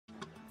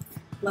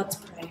Let's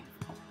pray.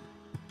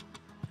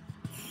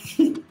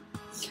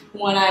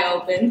 One eye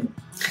open.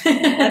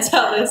 That's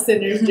how the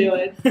sinners do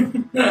it.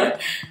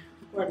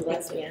 We're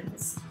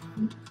lesbians.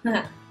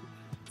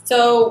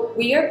 So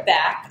we are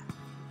back,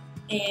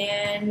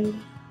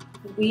 and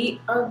we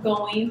are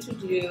going to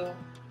do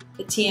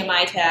the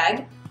TMI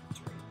tag.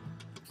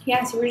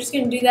 Yeah, so we're just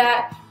going to do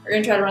that. We're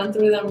going to try to run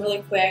through them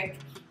really quick.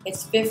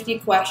 It's 50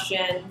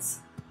 questions.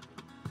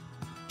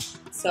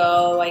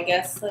 So I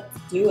guess let's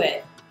do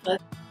it.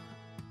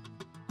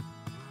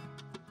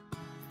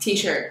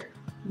 T-shirt,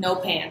 no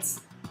pants.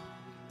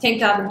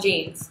 Tank top and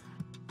jeans.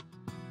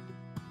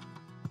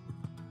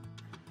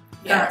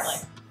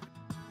 Yes.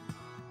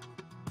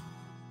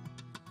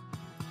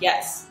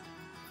 Yes.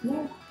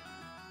 Yeah.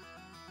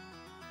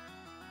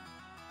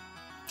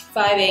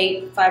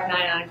 5'8",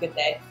 5'9" on a good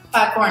day.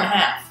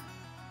 5'4.5".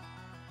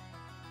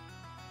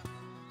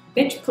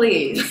 Bitch,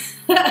 please.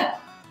 I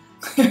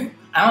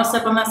don't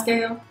step on my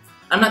scale.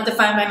 I'm not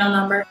defined by no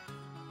number.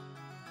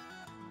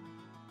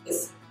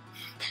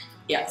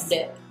 Yes.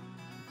 Dip.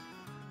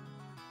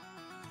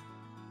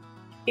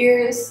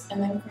 Ears,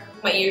 and then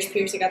my ears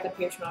pierced. I got the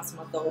pierced when I was a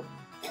month old.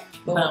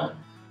 Boom.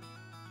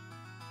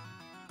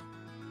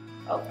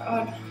 Oh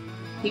God.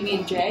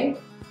 PB&J.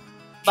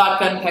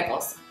 Vodka and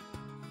pickles.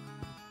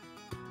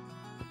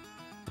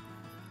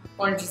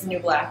 Orange is the new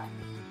black.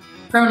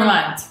 Criminal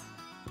Minds.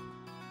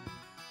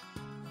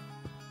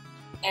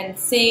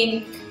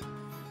 NSYNC.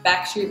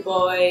 Backstreet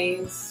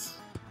Boys.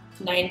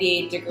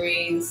 98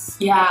 Degrees.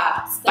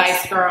 Yeah.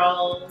 Spice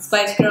Girls.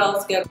 Spice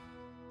Girls. Good.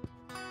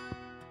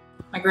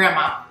 My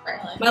grandma.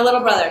 My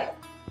little brother.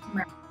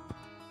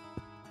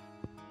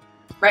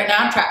 Right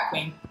now, track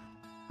queen.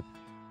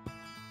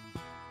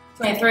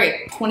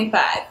 23.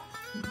 25.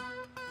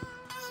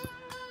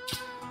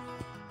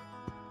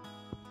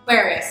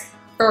 Aquarius.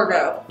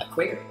 Virgo.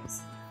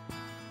 Aquarius.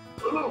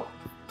 Ooh.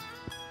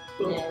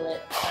 Nail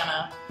it. I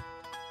know.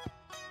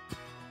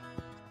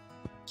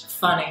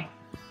 Funny.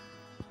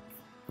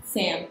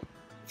 Sam.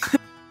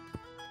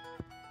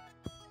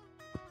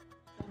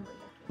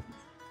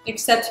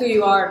 Accept who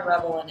you are and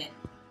revel in it.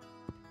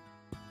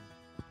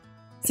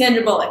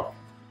 Sandra Bullock.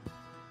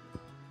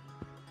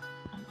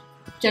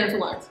 Jennifer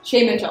Lawrence.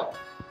 Shay Mitchell.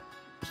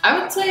 I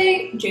would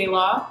say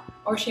J-Law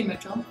or Shay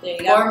Mitchell. There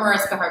you go. Or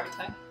Mariska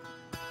Hargitay.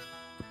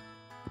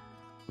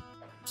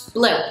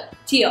 Blue.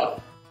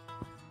 Teal.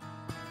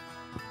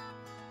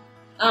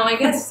 I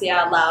guess,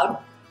 yeah, loud.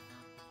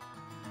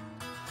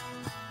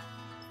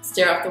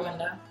 Stare out the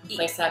window and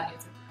play sad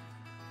music.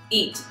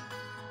 Eat.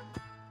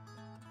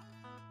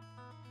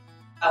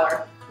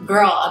 Hour.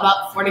 Girl,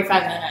 about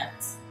 45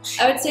 minutes.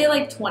 I would say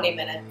like 20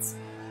 minutes.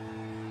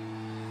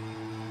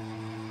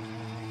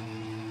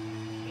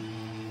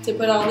 To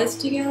put all this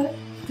together?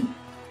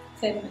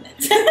 10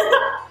 minutes.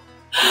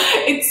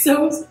 It's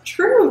so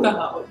true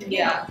though.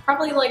 Yeah.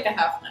 Probably like a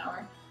half an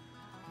hour.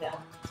 Yeah.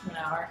 To an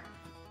hour.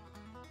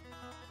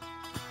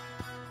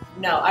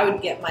 No, I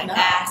would get my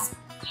ass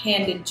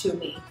handed to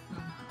me.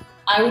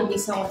 I would be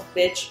someone's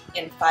bitch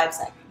in 5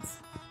 seconds.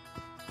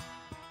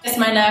 Kiss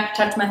my neck,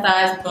 touch my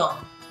thighs, boom.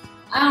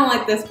 I don't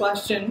like this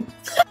question.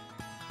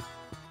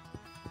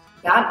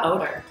 Bad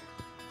odor.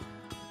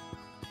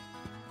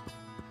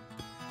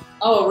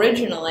 Oh,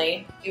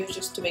 originally, it was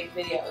just to make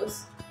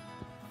videos.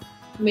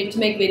 To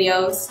make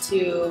videos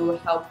to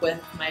help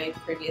with my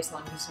previous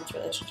long-distance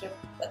relationship,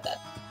 but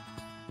that.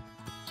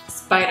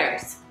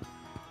 Spiders.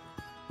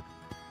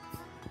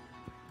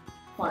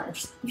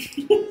 Corners.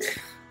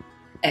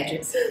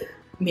 Edges.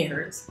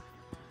 Mirrors.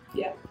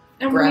 Yeah.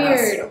 I'm Grass.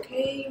 weird,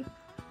 okay?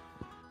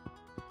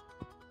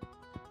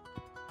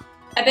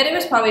 I bet it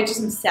was probably just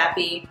some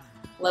sappy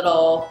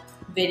little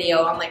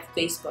video on like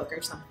Facebook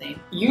or something.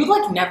 You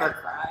like never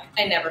cry.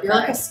 I never You're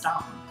cry. like a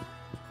stone.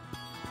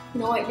 You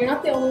know what? You're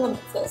not the only one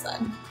that says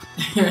that.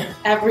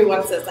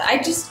 Everyone says that.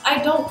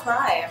 I don't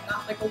cry. I'm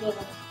not like a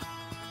little.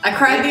 I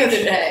cried the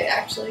other day,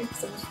 actually,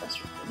 because I was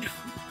frustrated.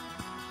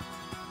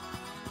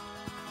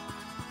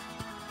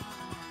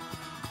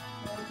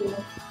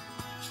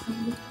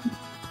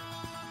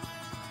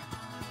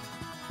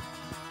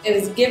 It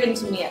was given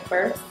to me at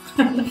birth.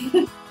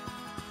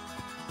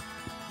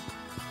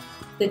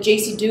 The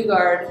JC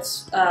Dugard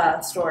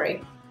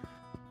story.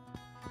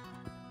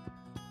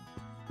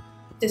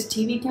 Does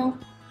TV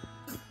count?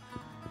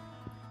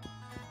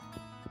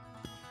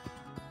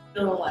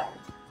 Little Liars.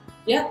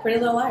 Yeah, Pretty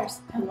Little Liars.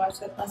 I watched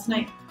that last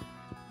night.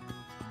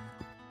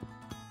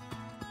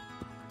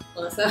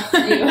 Alyssa,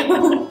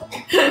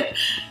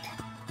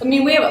 I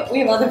mean, we have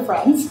other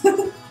friends.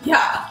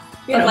 Yeah.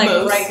 We have like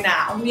Moose. right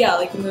now. Yeah,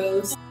 like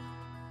Moose.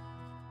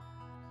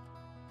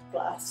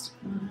 Blast.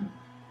 Mm-hmm.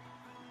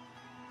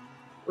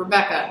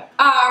 Rebecca.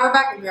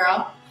 Rebecca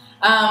girl.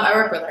 I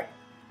work with her.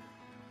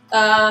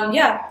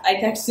 Yeah, I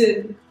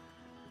texted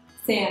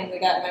Sam, the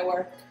guy at my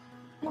work.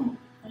 Oh,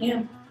 I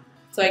am.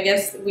 So I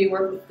guess we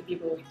work with the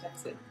people we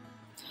texted.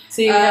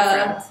 So you have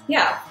friends?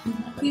 Yeah.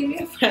 We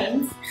have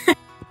friends.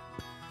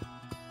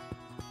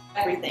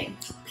 Everything.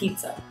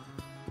 Pizza.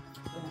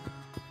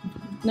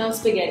 No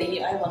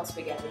spaghetti. I love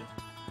spaghetti.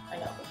 I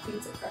know, but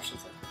pizza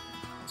crushes it.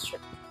 That's true.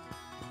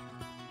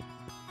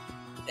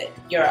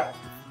 Europe.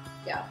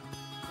 Yeah.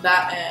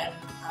 That and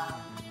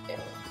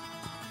Italy.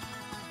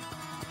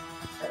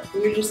 We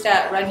were just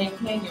at Runyon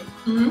Canyon.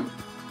 Mm-hmm.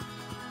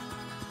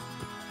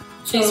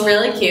 She's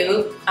really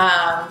cute.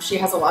 She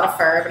has a lot of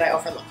fur, but I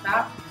overlook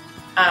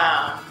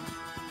that.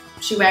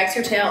 She wags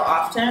her tail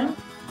often,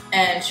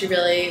 and she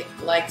really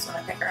likes when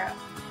I pick her up.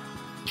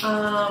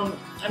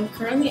 I'm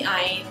currently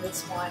eyeing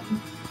this one,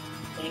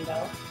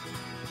 Mango.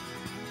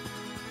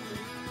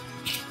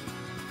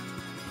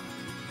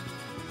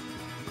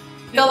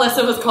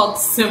 Alyssa was called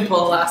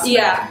Simple last night.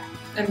 Yeah,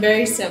 I'm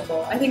very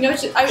simple. I think I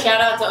was.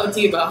 Shout out to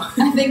Otibo.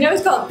 I think I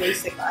was called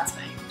Basic last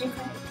night. Okay.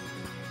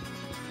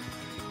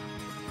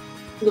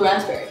 Blue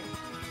raspberry.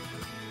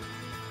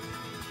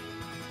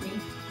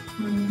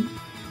 Mm-hmm.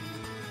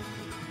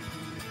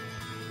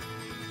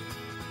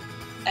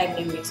 I have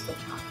new musical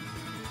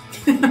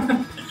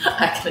talent.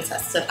 I can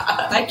attest to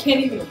that. I can't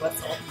even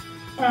whistle.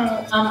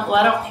 Well,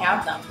 I don't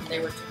have them. They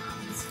were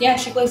drums. Yeah,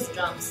 she plays the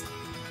drums.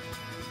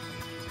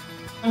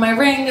 My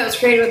ring that was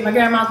created with my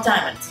grandma's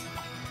diamonds.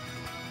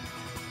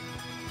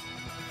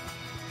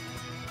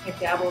 I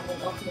dabbled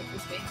in Ultimate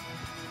Frisbee.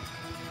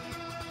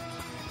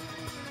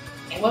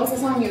 And what was the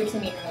song you were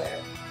singing earlier?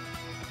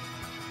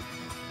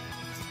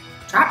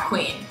 Trap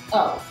Queen.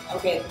 Oh,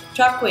 okay.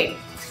 Trap Queen.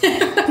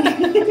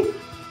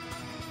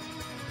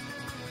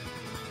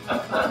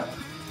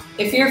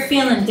 If you're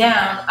feeling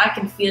down, I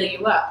can feel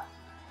you up.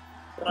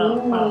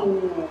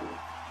 Ooh.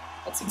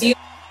 That's a Do you-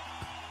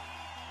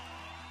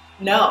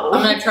 No.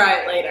 I'm gonna try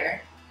it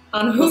later.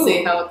 On who? We'll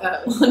see how it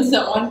goes. On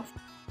someone.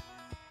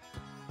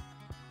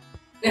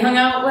 We hung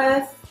out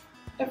with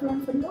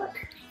Everyone from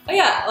work. Oh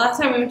yeah, last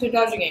time we went to a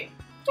Dodger game.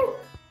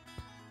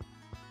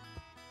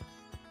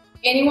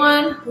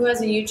 Anyone who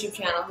has a YouTube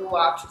channel who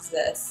watches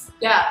this,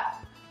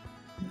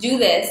 do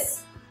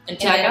this and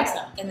tag us.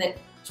 and then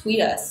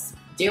tweet us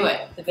Do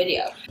it. the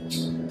video.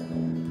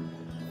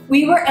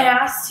 We were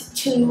asked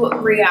to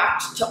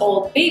react to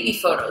old baby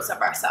photos of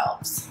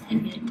ourselves.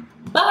 Mm-hmm.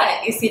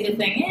 But you see, the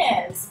thing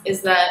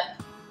is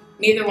that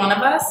neither one of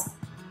us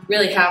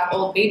really have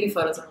old baby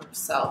photos of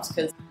ourselves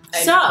because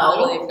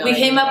we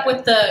came up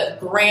with the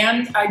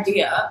grand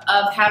idea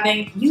of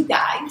having you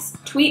guys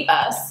tweet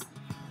us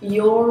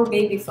your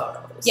baby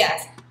photos.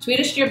 Yes, tweet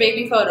us your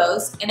baby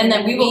photos, And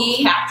then we will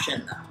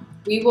caption them.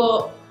 We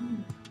will.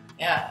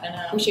 Yeah, I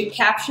know. We should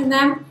caption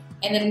them,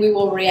 and then we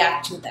will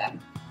react to them.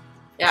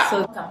 Yeah. So,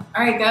 all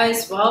right,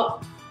 guys.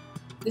 Well,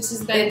 this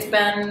has been. it's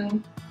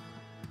been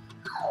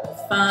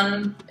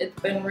fun. It's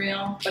been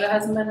real, but it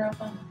hasn't been real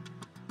fun.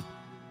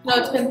 No,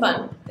 it's been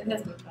fun. It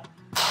has been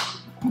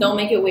fun. Don't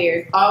make it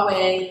weird.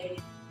 Always.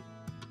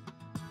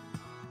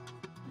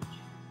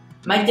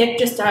 My dick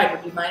just died.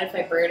 Would you mind if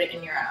I buried it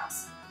in your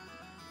ass?